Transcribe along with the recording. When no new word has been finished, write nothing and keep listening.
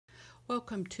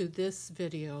Welcome to this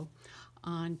video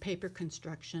on paper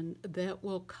construction that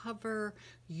will cover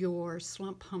your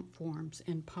slump hump forms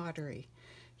in pottery.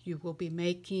 You will be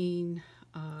making,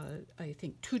 I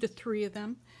think, 2 to 3 of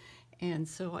them, and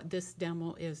so this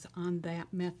demo is on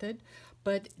that method.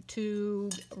 But to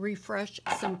refresh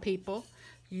some people,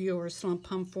 your slump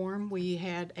hump form, we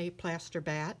had a plaster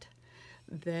bat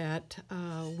that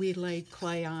we laid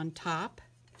clay on top.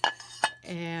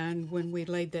 And when we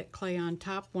laid that clay on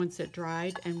top, once it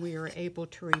dried and we were able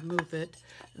to remove it,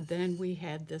 then we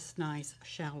had this nice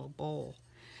shallow bowl.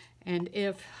 And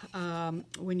if,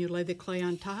 when you lay the clay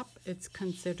on top, it's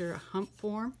considered a hump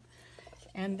form.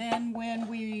 And then when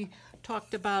we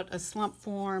talked about a slump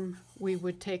form, we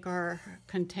would take our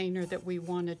container that we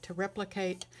wanted to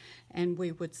replicate and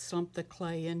we would slump the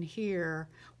clay in here.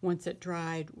 Once it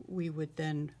dried, we would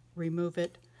then remove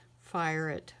it, fire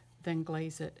it, then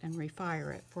glaze it and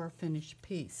refire it for a finished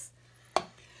piece.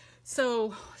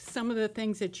 So some of the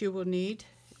things that you will need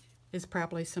is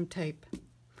probably some tape.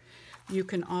 You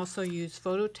can also use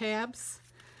photo tabs.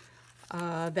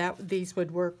 These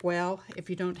would work well. If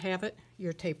you don't have it,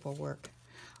 your tape will work.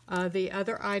 The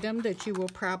other item that you will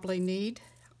probably need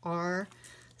are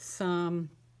some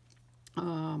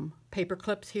paper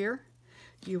clips here.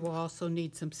 You will also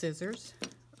need some scissors,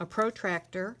 a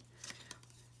protractor,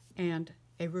 and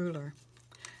a ruler.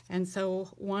 And so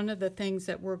one of the things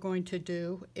that we're going to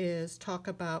do is talk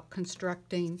about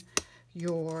constructing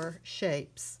your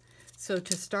shapes. So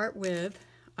to start with,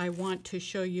 I want to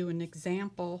show you an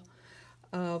example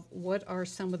of what are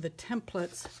some of the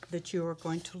templates that you are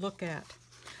going to look at.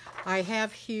 I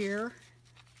have here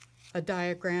a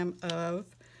diagram of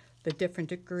the different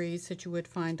degrees that you would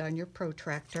find on your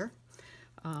protractor.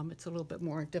 It's a little bit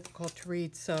more difficult to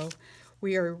read, so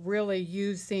we are really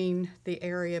using the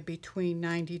area between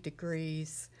 90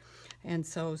 degrees, and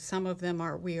so some of them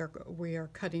are we are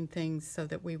cutting things so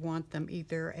that we want them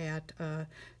either at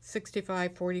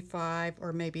 65, 45,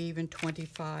 or maybe even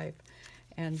 25.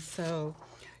 And so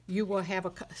you will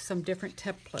have some different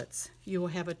templates. You will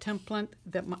have a template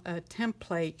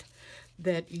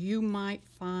that you might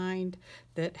find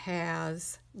that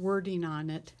has wording on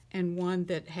it and one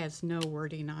that has no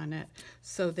wording on it,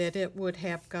 so that it would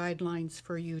have guidelines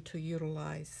for you to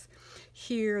utilize.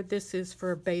 Here, this is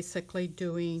for basically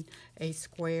doing a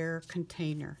square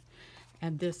container,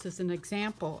 and this is an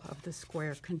example of the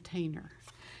square container.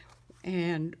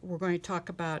 And we're going to talk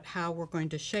about how we're going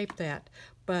to shape that,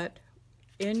 but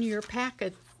in your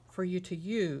packet for you to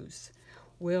use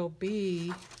will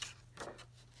be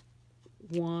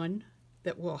one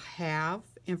that will have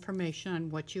information on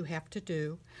what you have to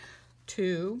do.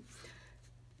 2,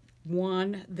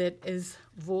 one that is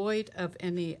void of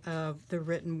any of the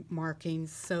written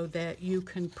markings so that you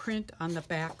can print on the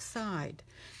back side.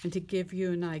 And to give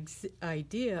you an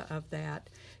idea of that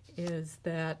is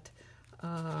that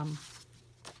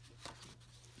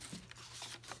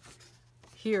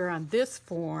here on this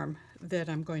form that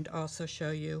I'm going to also show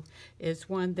you is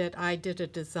one that I did a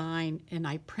design and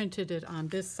I printed it on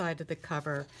this side of the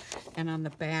cover and on the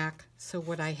back, so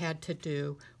what I had to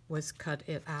do was cut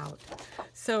it out.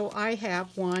 So I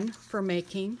have one for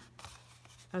making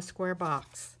a square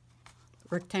box,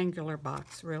 rectangular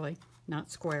box really,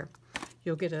 not square.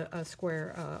 You'll get a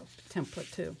square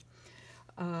template too.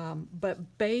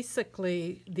 But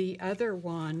basically the other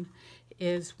one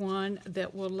is one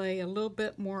that will lay a little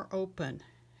bit more open,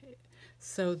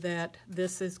 so that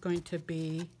this is going to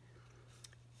be,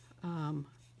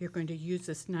 you're going to use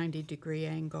this 90-degree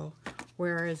angle,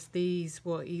 whereas these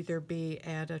will either be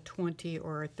at a 20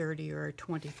 or a 30 or a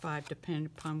 25, depending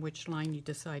upon which line you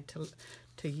decide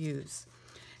to use.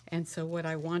 And so what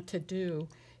I want to do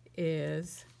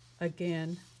is,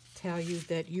 again, tell you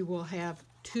that you will have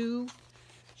 2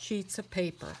 sheets of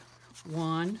paper,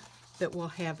 one that will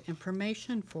have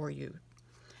information for you,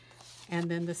 and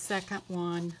then the second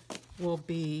one will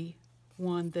be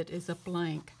one that is a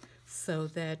blank, so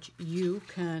that you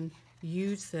can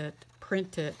use it,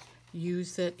 print it,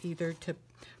 use it either to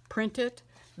print it,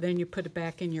 then you put it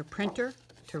back in your printer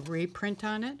to reprint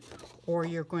on it, or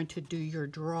you're going to do your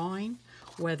drawing,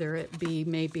 whether it be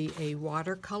maybe a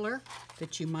watercolor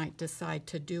that you might decide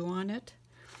to do on it.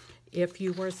 If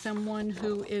you are someone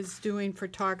who is doing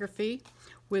photography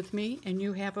with me and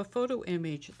you have a photo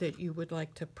image that you would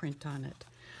like to print on it.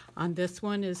 On this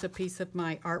one is a piece of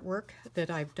my artwork that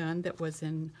I've done that was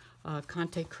in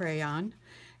Conte crayon,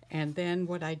 And then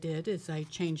what I did is I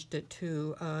changed it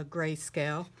to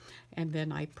grayscale, and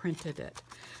then I printed it.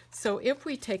 So if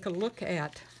we take a look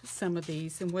at some of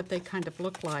these and what they kind of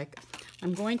look like,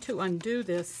 I'm going to undo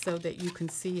this so that you can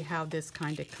see how this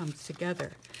kind of comes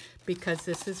together, because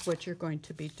this is what you're going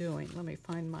to be doing. Let me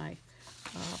find my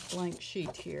blank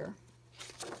sheet here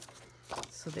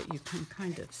so that you can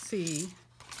kind of see.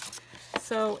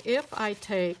 So if I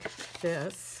take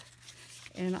this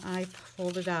and I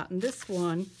fold it out, and this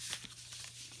one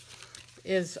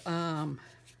is,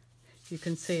 you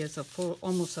can see is a full,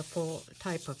 almost a full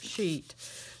type of sheet.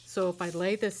 So if I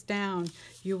lay this down,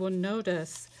 you will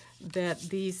notice that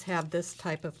these have this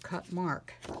type of cut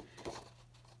mark.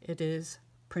 It is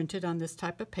printed on this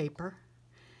type of paper,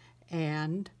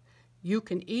 and you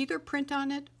can either print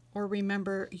on it or,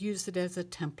 remember, use it as a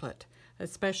template,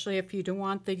 especially if you don't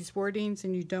want these wordings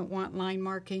and you don't want line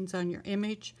markings on your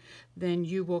image. Then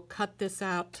you will cut this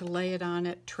out to lay it on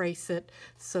it, trace it,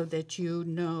 so that you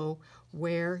know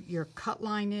where your cut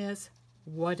line is,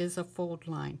 what is a fold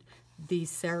line. These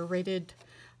serrated,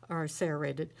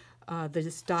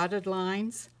 these dotted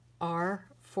lines are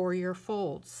for your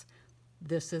folds.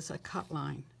 This is a cut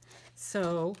line.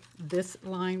 So this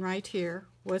line right here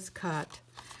was cut,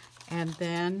 and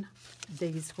then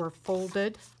these were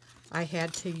folded. I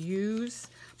had to use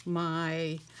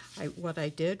what I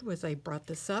did was I brought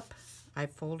this up, I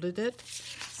folded it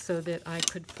so that I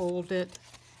could fold it,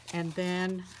 and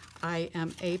then I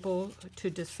am able to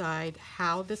decide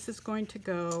how this is going to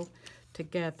go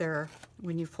together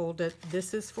when you fold it.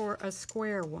 This is for a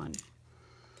square one.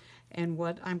 And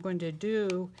what I'm going to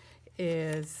do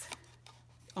is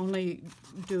only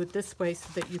do it this way so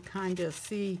that you kind of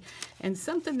see. And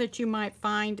something that you might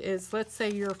find is, let's say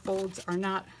your folds are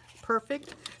not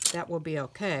perfect, that will be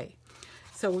okay.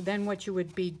 So then what you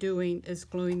would be doing is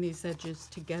gluing these edges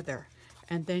together.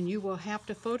 And then you will have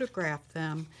to photograph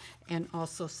them and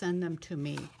also send them to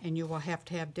me. And you will have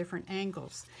to have different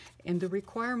angles. And the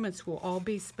requirements will all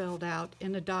be spelled out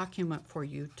in a document for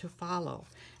you to follow.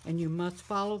 And you must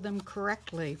follow them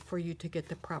correctly for you to get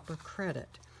the proper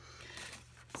credit.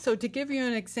 So to give you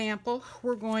an example,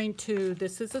 we're going to,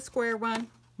 this is a square one.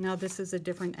 Now this is a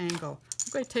different angle.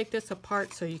 I'm going to take this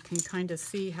apart so you can kind of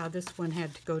see how this one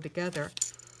had to go together.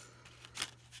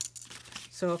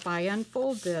 So if I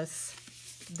unfold this,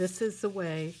 this is the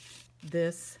way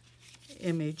this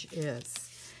image is.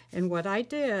 And what I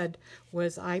did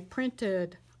was I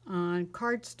printed on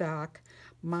cardstock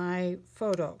my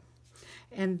photo.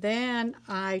 And then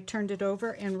I turned it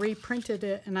over and reprinted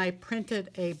it, and I printed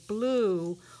a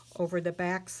blue over the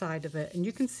back side of it. And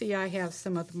you can see I have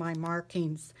some of my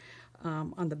markings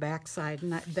on the back side,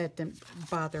 and that didn't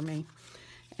bother me.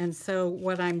 And so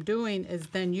what I'm doing is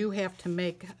then you have to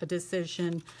make a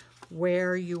decision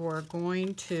where you are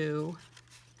going to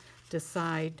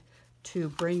decide to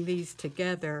bring these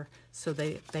together so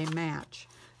they match.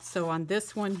 So on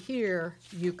this one here,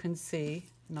 you can see,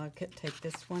 and I'll take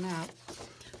this one out.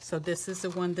 So this is the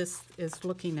one this is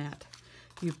looking at.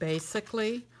 You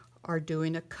basically are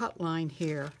doing a cut line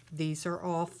here. These are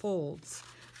all folds,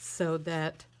 so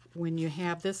that when you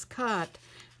have this cut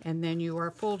and then you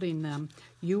are folding them,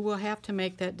 you will have to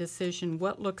make that decision,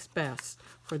 what looks best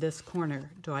for this corner.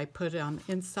 Do I put it on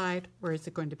the inside, or is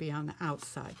it going to be on the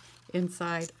outside?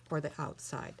 Inside or the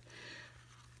outside?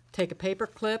 Take a paper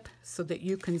clip so that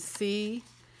you can see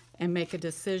and make a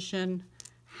decision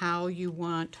how you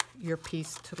want your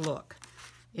piece to look,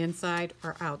 inside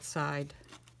or outside.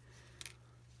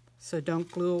 So don't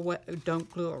glue it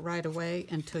right away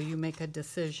until you make a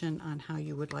decision on how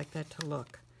you would like that to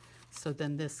look. So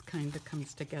then this kind of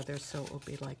comes together, so it will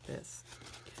be like this.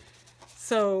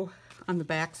 So on the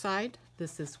back side,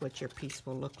 this is what your piece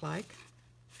will look like.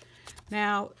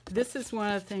 Now, this is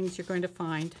one of the things you're going to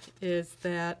find is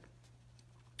that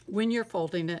when you're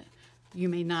folding it, you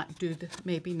may not do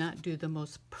maybe not do the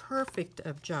most perfect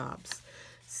of jobs.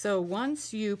 So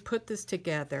once you put this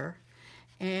together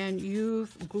and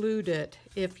you've glued it,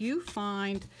 if you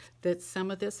find that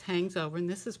some of this hangs over, and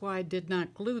this is why I did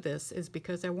not glue this, is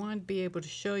because I want to be able to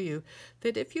show you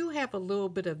that if you have a little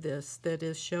bit of this that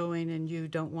is showing and you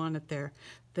don't want it there,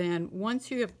 then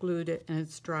once you have glued it and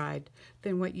it's dried,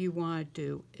 then what you want to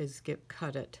do is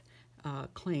cut it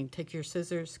clean. Take your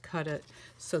scissors, cut it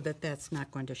so that that's not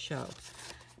going to show.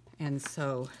 And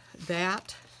so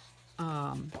that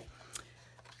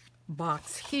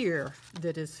box here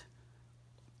that is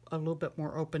a little bit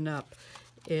more open up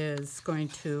is going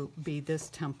to be this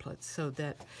template, so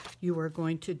that you are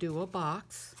going to do a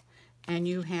box and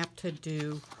you have to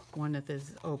do one of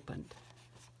these opened.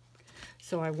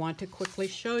 So I want to quickly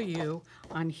show you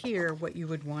on here what you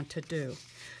would want to do.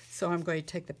 So I'm going to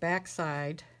take the back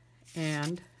side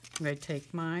and I'm going to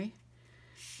take my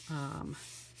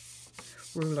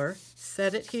ruler,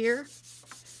 set it here,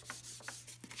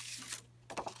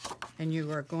 and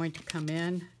you are going to come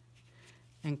in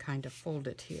and kind of fold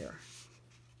it here.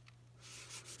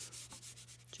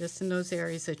 Just in those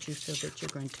areas that you feel that you're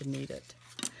going to need it.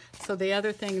 So the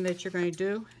other thing that you're going to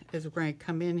do is we're going to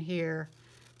come in here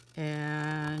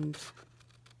and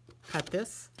cut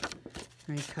this.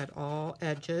 We're going to cut all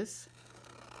edges.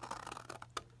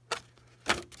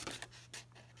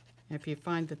 If you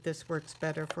find that this works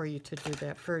better for you to do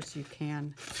that first, you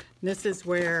can. This is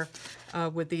where,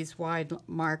 with these wide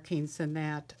markings and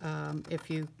that, if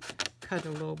you cut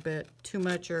a little bit too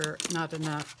much or not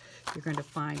enough, you're going to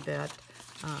find that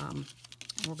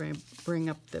we're going to bring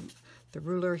up the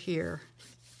ruler here,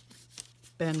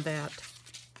 bend that,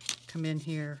 come in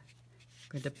here,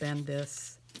 I'm going to bend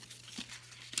this,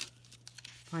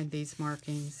 find these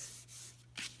markings.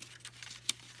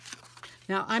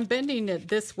 Now I'm bending it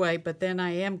this way, but then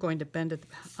I am going to bend it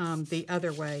the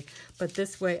other way. But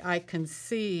this way I can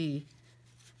see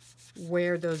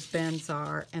where those bends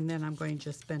are, and then I'm going to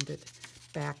just bend it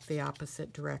back the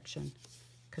opposite direction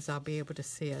because I'll be able to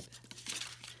see it.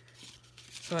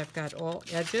 So I've got all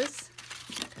edges.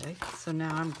 Okay, so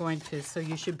now I'm going to, so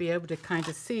you should be able to kind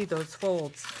of see those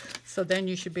folds. So then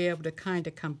you should be able to kind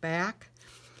of come back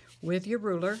with your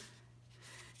ruler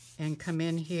and come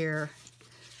in here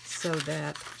so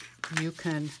that you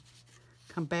can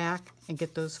come back and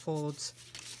get those folds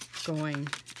going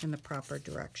in the proper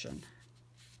direction.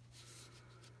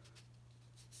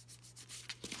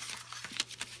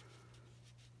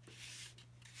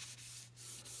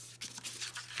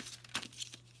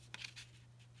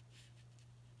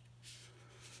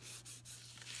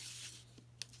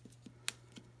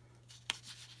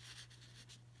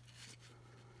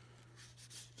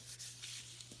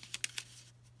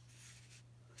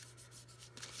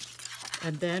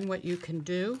 And then what you can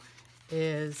do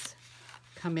is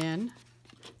come in,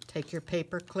 take your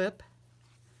paper clip,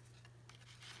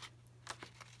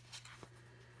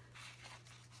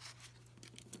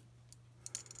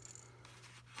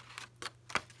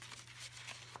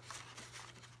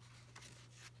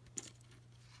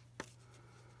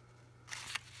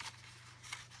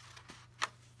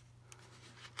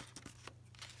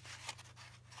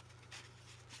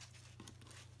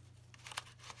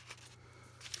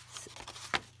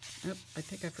 oh, I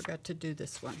think I forgot to do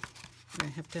this one. I'm going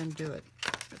to have to undo it.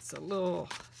 It's a little...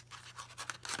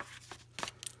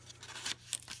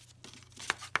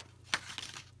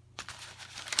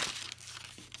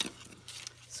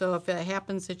 So if it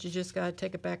happens that you just got to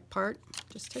take it back apart,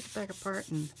 just take it back apart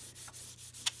and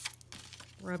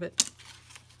rub it.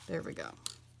 There we go.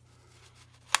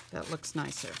 That looks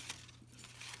nicer.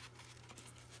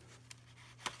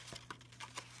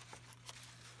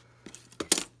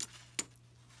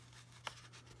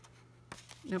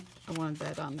 Nope, I wanted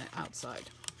that on the outside.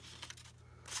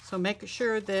 So make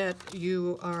sure that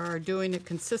you are doing it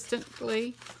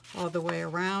consistently all the way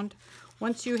around.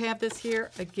 Once you have this here,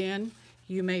 again,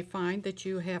 you may find that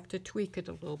you have to tweak it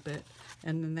a little bit,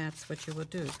 and then that's what you will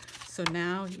do. So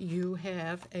now you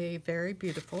have a very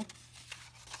beautiful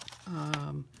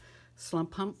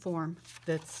slump hump form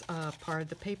that's part of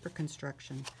the paper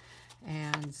construction.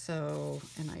 And so,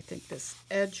 and I think this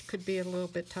edge could be a little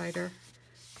bit tighter.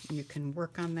 You can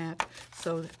work on that.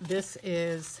 So this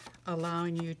is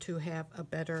allowing you to have a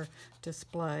better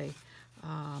display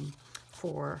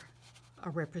for a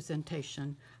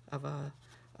representation of a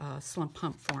slump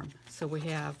hump form. So we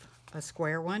have a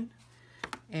square one,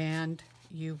 and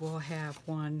you will have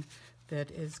one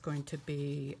that is going to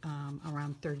be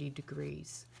around 30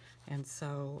 degrees. And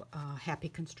so happy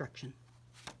construction.